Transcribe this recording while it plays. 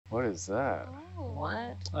What is that? Oh,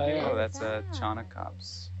 What? Oh, yeah. What Oh, is that's that?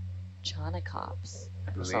 Chaunacops. Chaunacops. I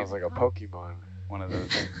That believe sounds like a Pokemon. one of those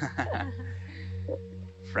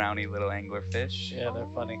frowny little anglerfish. Yeah, they're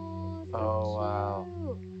funny. So Oh, wow.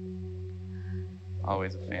 cute.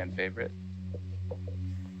 Always a fan favorite.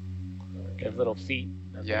 They have little feet.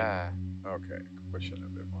 that they Yeah. Okay, push it a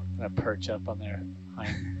bit more. kind of perch up on their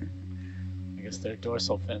hind. I guess they're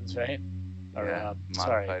dorsal fins, right? Or, Yeah,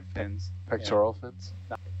 sorry, modified fins. Pectoral fins?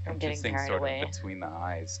 I'm getting Interesting carried sort away. of between the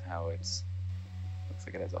eyes, how it's looks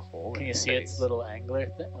like it has a hole. Can in you its see its face. little angler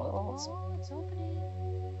thing? Oh, it's opening.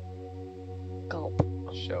 Gulp.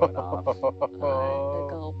 Showing off? The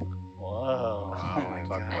gulp. Whoa. Wow, we're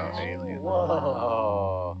talking about Oh, aliens.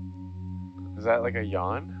 Oh. Is that like a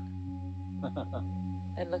yawn?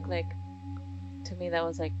 It looked like, to me, that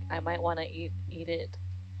was like, I might want to eat it,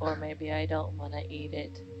 or maybe I don't want to eat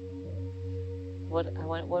it.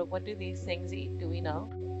 What do these things eat? Do we know?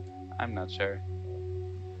 I'm not sure.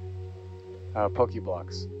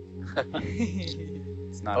 Pokeblocks.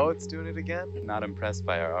 It's not. Oh, it's doing it again? Not impressed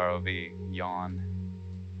by our ROV yawn.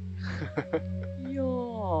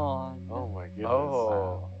 Yawn. Oh my goodness.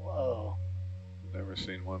 Oh. Whoa. Never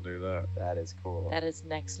seen one do that. That is cool. That is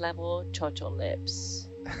next level chocho lips.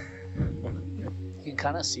 You can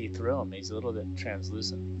kind of see through him. He's a little bit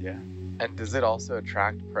translucent. Yeah, And does it also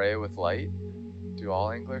attract prey with light? Do all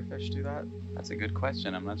anglerfish do that? that's a good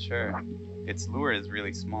question. I'm not sure. Its lure is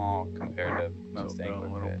really small compared to most Tilt down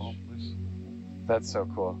a little anglerfish. bumblers. That's so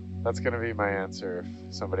cool. That's gonna be my answer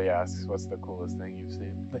if somebody asks, what's the coolest thing you've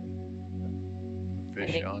seen?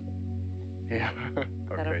 Fish think- on. Yeah.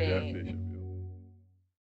 That'll Okay, be that fish.